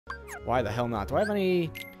Why the hell not? Do I have any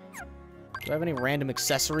random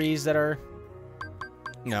accessories that are...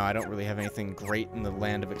 No, I don't really have anything great in the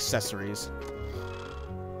land of accessories.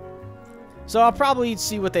 So I'll probably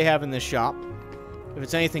see what they have in this shop. If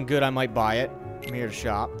it's anything good, I might buy it. I'm here to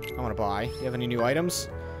shop. I want to buy. You have any new items?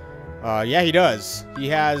 Yeah, he does. He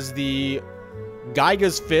has the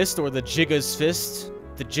Geiga's Fist, or the Jigga's Fist.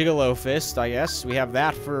 The Gigolo Fist, I guess. We have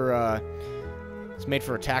that for, it's made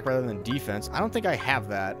for attack rather than defense. I don't think I have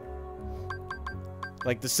that.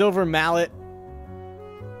 Like, the Silver Mallet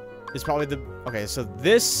is probably the... Okay, so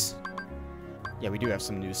this... Yeah, we do have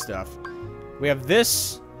some new stuff. We have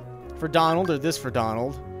this for Donald, or this for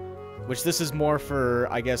Donald. Which this is more for,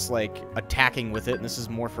 I guess, like, attacking with it. And this is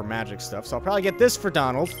more for magic stuff. So I'll probably get this for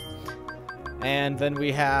Donald. And then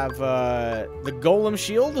we have the Golem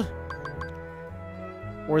Shield.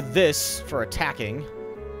 Or this for attacking.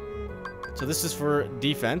 So this is for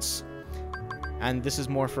defense. And this is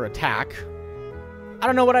more for attack. I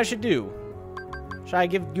don't know what I should do. Should I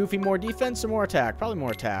give Goofy more defense or more attack? Probably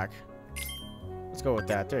more attack. Let's go with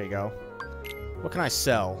that. There you go. What can I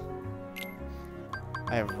sell?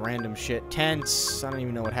 I have random shit. Tents. I don't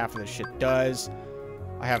even know what half of this shit does.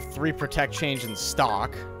 I have 3 protect change in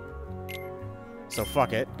stock. So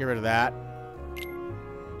fuck it. Get rid of that.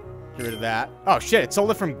 Get rid of that. Oh shit, it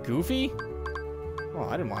sold it from Goofy? Oh,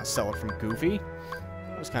 I didn't want to sell it from Goofy.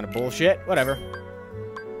 That was kind of bullshit. Whatever.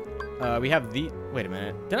 We have the... Wait a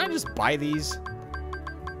minute. Didn't I just buy these?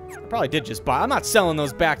 I probably did just buy... I'm not selling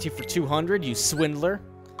those back to you for 200, you swindler.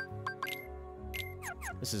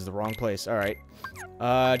 This is the wrong place. Alright.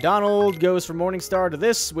 Donald goes from Morningstar to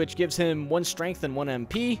this, which gives him 1 strength and 1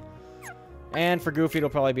 MP. And for Goofy, it'll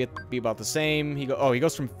probably be about the same. He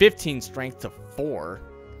goes from 15 strength to 4.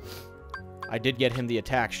 I did get him the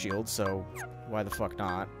attack shield, so why the fuck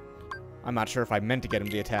not? I'm not sure if I meant to get him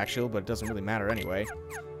the attack shield, but it doesn't really matter anyway.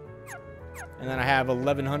 And then I have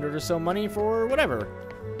 1,100 or so money for whatever.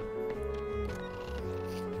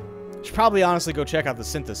 Should probably honestly go check out the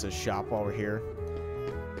synthesis shop while we're here.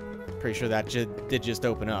 Pretty sure that did just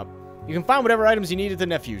open up. You can find whatever items you need at the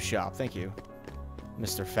nephew's shop. Thank you,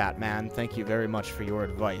 Mr. Fat Man. Thank you very much for your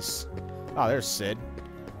advice. Oh, there's Sid.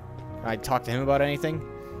 Can I talk to him about anything?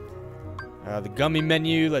 The gummy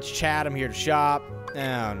menu. Let's chat. I'm here to shop.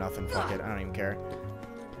 Oh, nothing. Fuck it. I don't even care.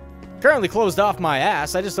 Currently closed off my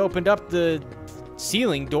ass. I just opened up the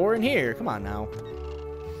ceiling door in here. Come on now.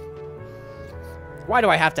 Why do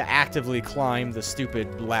I have to actively climb the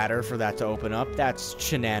stupid ladder for that to open up? That's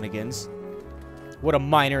shenanigans. What a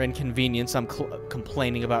minor inconvenience I'm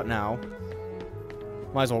complaining about now.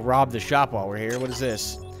 Might as well rob the shop while we're here. What is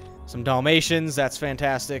this? Some Dalmatians. That's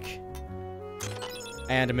fantastic.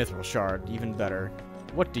 And a Mithril Shard. Even better.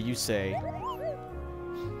 What do you say?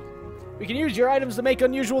 We can use your items to make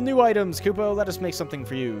unusual new items. Kupo, let us make something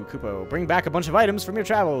for you. Kupo, bring back a bunch of items from your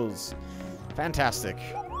travels. Fantastic.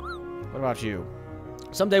 What about you?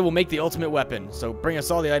 Someday we'll make the ultimate weapon, so bring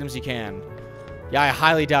us all the items you can. Yeah, I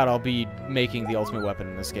highly doubt I'll be making the ultimate weapon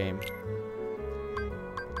in this game.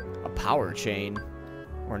 A power chain.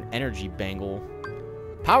 Or an energy bangle.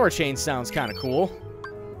 Power chain sounds kind of cool.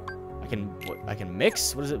 I can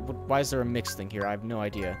mix? What is it? Why is there a mix thing here? I have no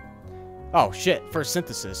idea. Oh, shit. First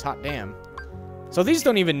synthesis. Hot damn. So these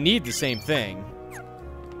don't even need the same thing.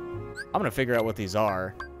 I'm going to figure out what these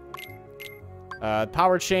are.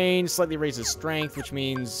 Power chain slightly raises strength, which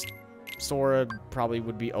means Sora probably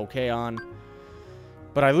would be okay on.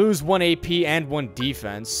 But I lose 1 AP and 1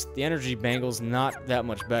 defense. The energy bangle's not that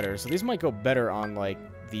much better. So these might go better on, like,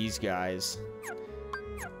 these guys.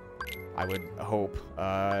 I would hope.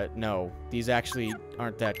 No. These actually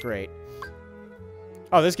aren't that great.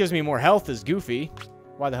 Oh, this gives me more health as Goofy.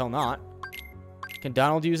 Why the hell not? Can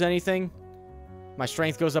Donald use anything? My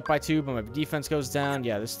strength goes up by 2, but my defense goes down.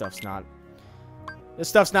 Yeah, this stuff's not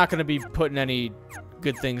going to be putting any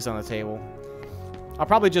good things on the table. I'll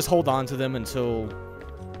probably just hold on to them until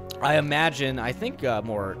I think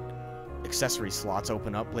more accessory slots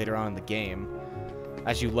open up later on in the game.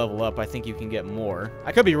 As you level up, I think you can get more.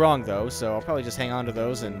 I could be wrong, though, so I'll probably just hang on to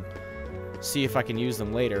those and see if I can use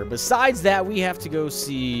them later. Besides that, we have to go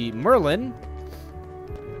see Merlin,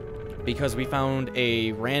 because we found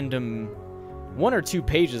a random 1 or 2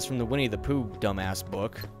 pages from the Winnie the Pooh dumbass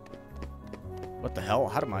book. What the hell?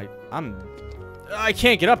 How do I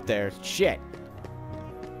can't get up there. Shit.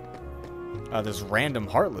 There's random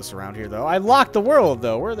Heartless around here, though. I locked the world,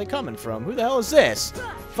 though. Where are they coming from? Who the hell is this?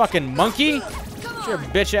 Fucking monkey? Get your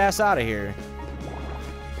bitch ass out of here.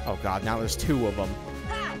 Oh, God. Now there's 2 of them.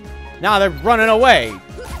 Now they're running away.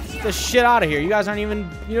 Get this shit out of here. You guys you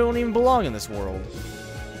don't even belong in this world.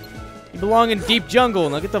 You belong in deep jungle.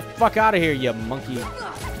 Now get the fuck out of here, you monkey.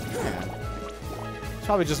 Man. It's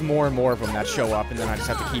probably just more and more of them that show up, and then I just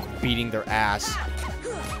have to keep beating their ass.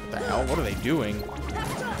 What the hell? What are they doing?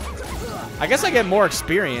 I guess I get more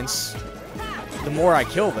experience the more I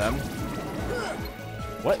kill them.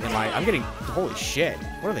 What am I? I'm getting... Holy shit.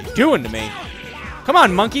 What are they doing to me? Come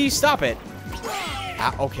on, monkey. Stop it.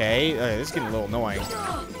 Okay. This is getting a little annoying.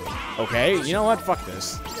 Okay. You know what? Fuck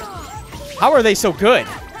this. How are they so good?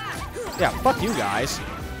 Yeah, fuck you guys.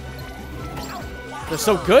 They're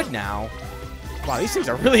so good now. Wow, these things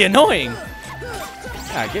are really annoying.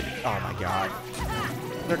 Yeah, get... Oh, my God.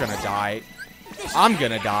 They're gonna die. I'm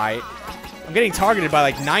gonna die. I'm getting targeted by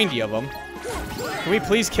like 90 of them. Can we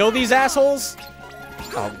please kill these assholes?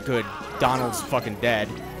 Oh, good. Donald's fucking dead.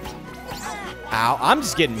 Ow. I'm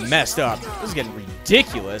just getting messed up. This is getting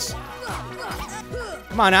ridiculous.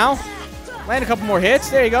 Come on now. Land a couple more hits.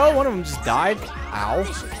 There you go. One of them just died. Ow.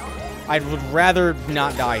 I would rather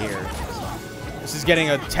not die here. This is getting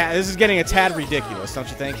a tad ridiculous, don't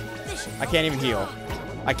you think? I can't even heal.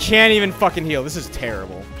 I can't even fucking heal. This is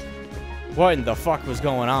terrible. What in the fuck was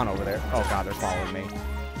going on over there? Oh, God, they're following me.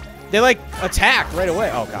 They, like, attack right away.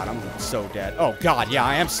 Oh, God, I'm so dead. Oh, God, yeah,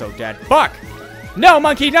 I am so dead. Fuck! No,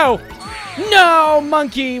 monkey, no! No,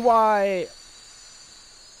 monkey, why?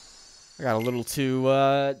 I got a little too,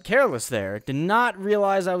 careless there. Did not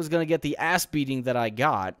realize I was gonna get the ass beating that I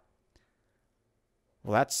got.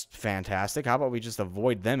 Well, that's fantastic. How about we just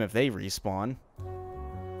avoid them if they respawn?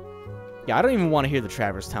 Yeah, I don't even want to hear the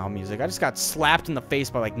Traverse Town music. I just got slapped in the face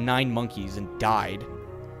by like 9 monkeys and died.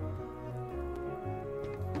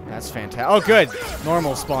 That's fantastic. Oh, good.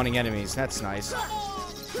 Normal spawning enemies. That's nice.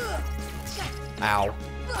 Ow.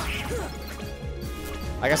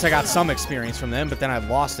 I guess I got some experience from them, but then I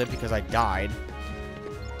lost it because I died.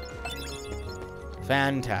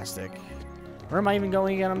 Fantastic. Where am I even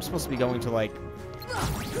going again? I'm supposed to be going to, like,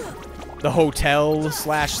 the hotel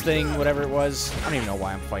slash thing, whatever it was. I don't even know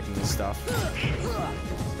why I'm fighting this stuff.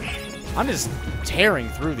 I'm just tearing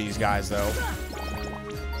through these guys, though.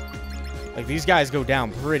 Like, these guys go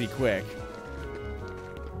down pretty quick.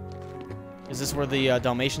 Is this where the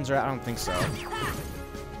Dalmatians are at? I don't think so.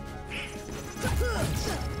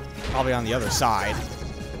 Probably on the other side.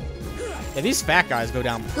 Yeah, these fat guys go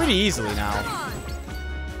down pretty easily now.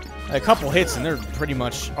 A couple hits and they're pretty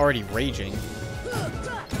much already raging.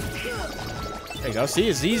 There you go. See,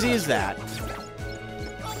 as easy as that.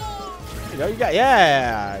 There you go. You got...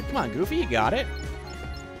 Yeah! Come on, Goofy. You got it.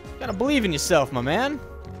 You gotta believe in yourself, my man.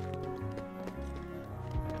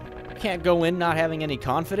 Can't go in not having any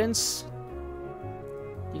confidence.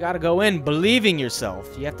 You gotta go in believing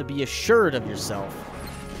yourself. You have to be assured of yourself.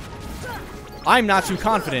 I'm not too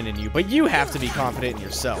confident in you, but you have to be confident in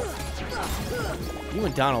yourself. You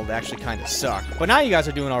and Donald actually kind of suck. But now you guys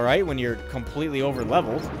are doing alright when you're completely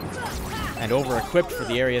over-leveled and over-equipped for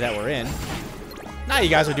the area that we're in. Now you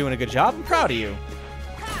guys are doing a good job. I'm proud of you.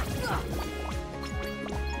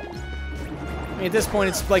 I mean, at this point,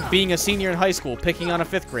 it's like being a senior in high school, picking on a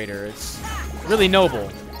 5th grader. It's really noble.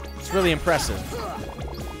 It's really impressive.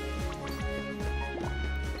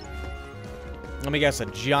 Let me guess, a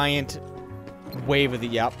giant wave of the...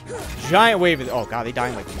 Yep. Giant wave of the... Oh, God, they die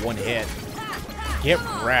in like 1 hit. Get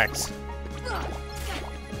wrecked.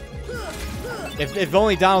 If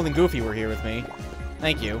only Donald and Goofy were here with me.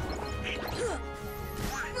 Thank you.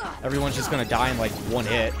 Everyone's just gonna die in like 1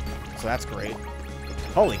 hit. So that's great.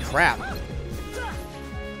 Holy crap.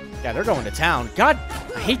 Yeah, they're going to town. God,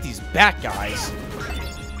 I hate these bat guys.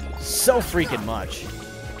 So freaking much.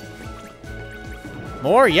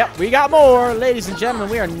 More? Yep, we got more. Ladies and gentlemen,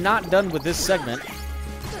 we are not done with this segment.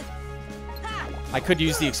 I could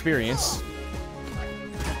use the experience.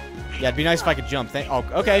 Yeah, it'd be nice if I could jump. Oh,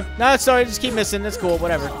 okay. No, sorry, just keep missing. That's cool,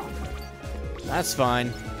 whatever. That's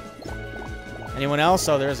fine. Anyone else?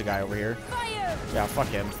 Oh, there's a guy over here. Yeah, fuck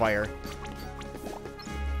him. Fire.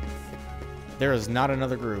 There is not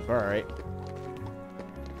another group. Alright.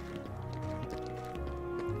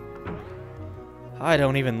 I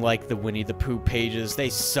don't even like the Winnie the Pooh pages. They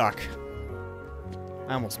suck.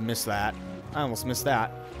 I almost missed that. I almost missed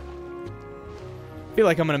that. I feel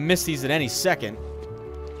like I'm going to miss these at any second.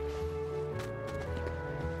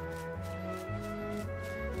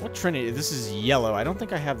 What Trinity? This is yellow. I don't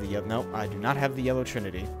think I have the yellow. Nope, I do not have the yellow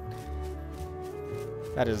Trinity.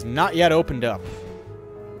 That is not yet opened up.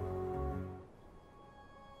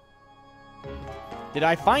 Did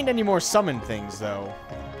I find any more summon things, though?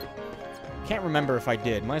 Can't remember if I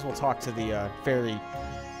did. Might as well talk to the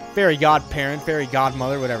fairy godparent, fairy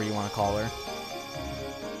godmother, whatever you want to call her.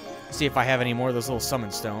 See if I have any more of those little summon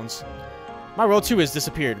stones. My World 2 has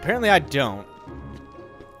disappeared. Apparently I don't.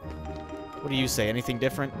 What do you say? Anything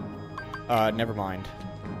different? Never mind.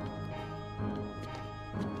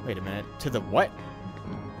 Wait a minute. To the what?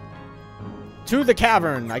 To the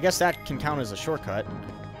cavern. I guess that can count as a shortcut.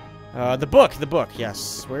 The book. The book.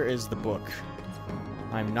 Yes. Where is the book?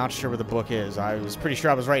 I'm not sure where the book is. I was pretty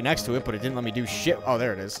sure I was right next to it, but it didn't let me do shit. Oh,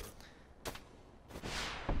 there it is.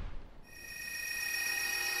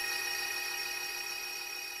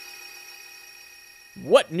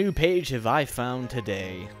 What new page have I found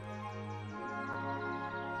today?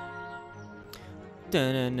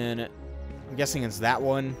 Dun-dun-dun-dun. I'm guessing it's that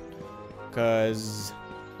one, because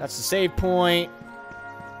that's the save point.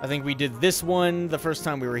 I think we did this one the first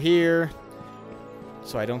time we were here,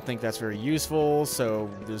 so I don't think that's very useful, so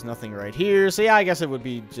there's nothing right here. So yeah, I guess it would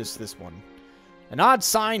be just this one. An odd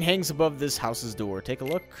sign hangs above this house's door. Take a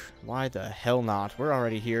look. Why the hell not? We're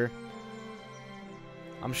already here.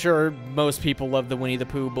 I'm sure most people love the Winnie the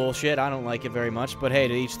Pooh bullshit. I don't like it very much, but hey,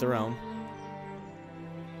 to each their own.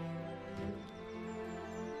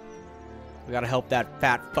 We gotta help that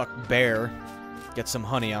fat fuck bear get some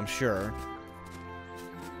honey, I'm sure.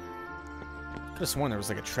 Could've sworn there was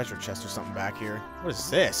like a treasure chest or something back here. What is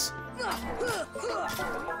this?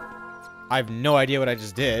 I have no idea what I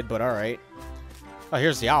just did, but alright. Oh,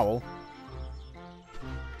 here's the owl.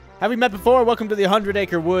 Have we met before? Welcome to the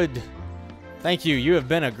 100-acre wood. Thank you. You have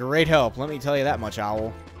been a great help. Let me tell you that much,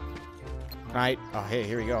 owl. Right. Oh, hey,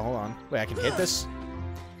 here we go. Hold on. Wait, I can hit this?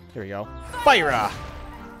 Here we go. Fire!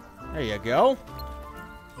 There you go.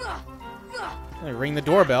 Let me ring the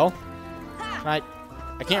doorbell. Right.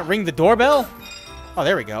 I can't ring the doorbell? Oh,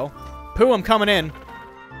 there we go. Pooh, I'm coming in.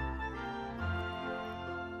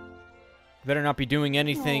 Better not be doing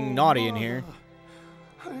anything naughty in here.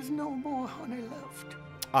 There's no more honey left.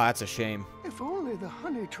 Oh, that's a shame. If only the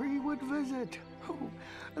honey tree would visit. Oh,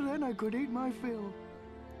 then I could eat my fill.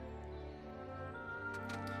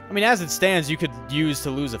 I mean, as it stands, you could use to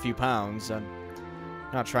lose a few pounds. I'm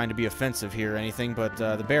not trying to be offensive here or anything, but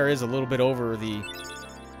the bear is a little bit over the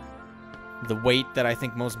weight that I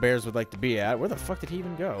think most bears would like to be at. Where the fuck did he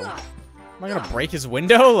even go? Am I gonna break his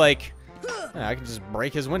window? Like, yeah, I can just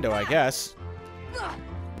break his window, I guess.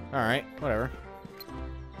 Alright, whatever.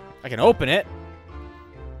 I can open it.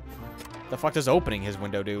 The fuck does opening his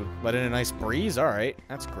window do? Let in a nice breeze? Alright,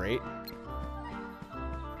 that's great.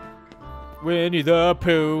 Winnie the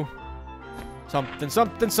Pooh. Something,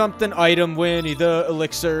 something, something. Item Winnie the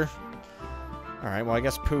elixir. Alright, well, I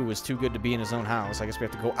guess Pooh is too good to be in his own house. I guess we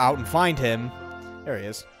have to go out and find him. There he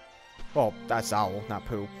is. Well, that's Owl, not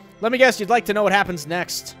Pooh. Let me guess, you'd like to know what happens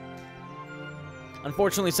next.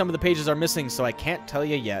 Unfortunately, some of the pages are missing, so I can't tell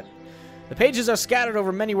you yet. The pages are scattered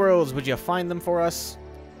over many worlds. Would you find them for us?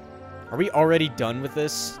 Are we already done with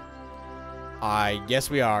this? I guess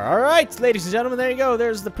we are. Alright, ladies and gentlemen, there you go.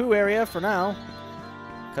 There's the Pooh area for now.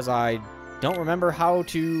 Because I don't remember how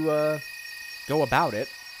to go about it.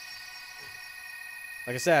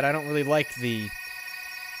 Like I said, I don't really like the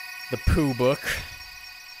Pooh book.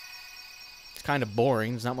 It's kind of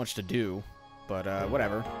boring. There's not much to do. But,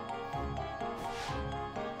 whatever.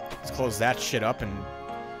 Let's close that shit up and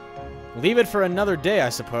leave it for another day, I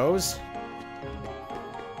suppose.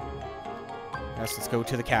 Yes, let's go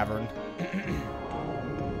to the cavern.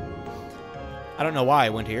 I don't know why I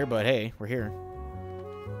went here, but hey, we're here.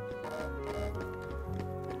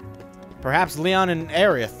 Perhaps Leon and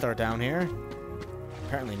Aerith are down here.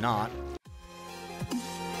 Apparently not.